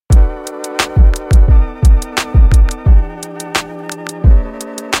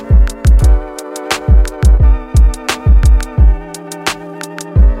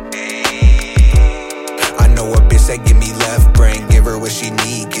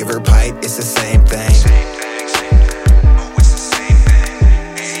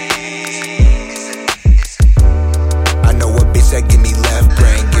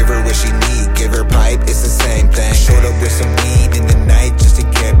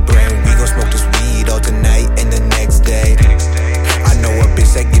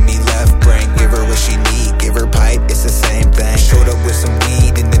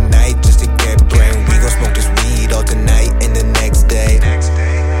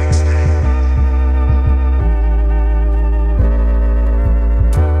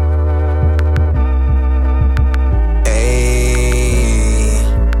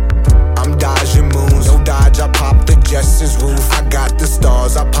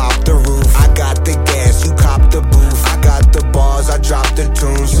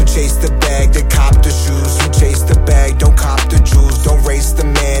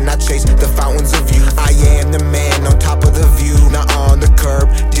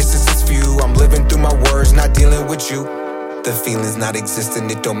with you. The feeling's not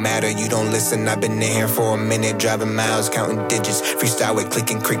existent, it don't matter, you don't listen. I've been in here for a minute, driving miles, counting digits. Freestyle with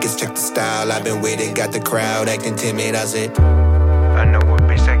clicking crickets, check the style. I've been waiting, got the crowd acting timid, I said I know a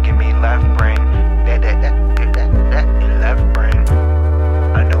bitch that give me left brain. Left brain.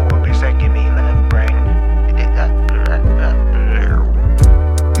 I know a bitch that give me left brain.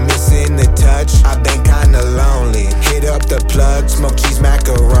 Missing the touch, I've been kinda lonely. Hit up the plug, smoke cheese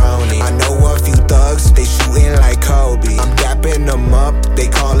macaroni. I know a few thugs, they shooting like Kobe. I'm dapping them up, they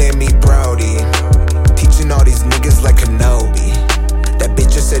calling me Brody. Teaching all these niggas like Kenobi. That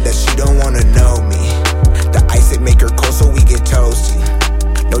bitch just said that she don't wanna know me. The ice it make her cold so we get toasty.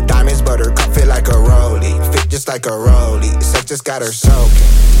 No diamonds but her cup fit like a rollie. Fit just like a rollie, sex just got her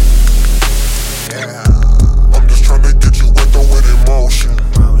soaking. Yeah.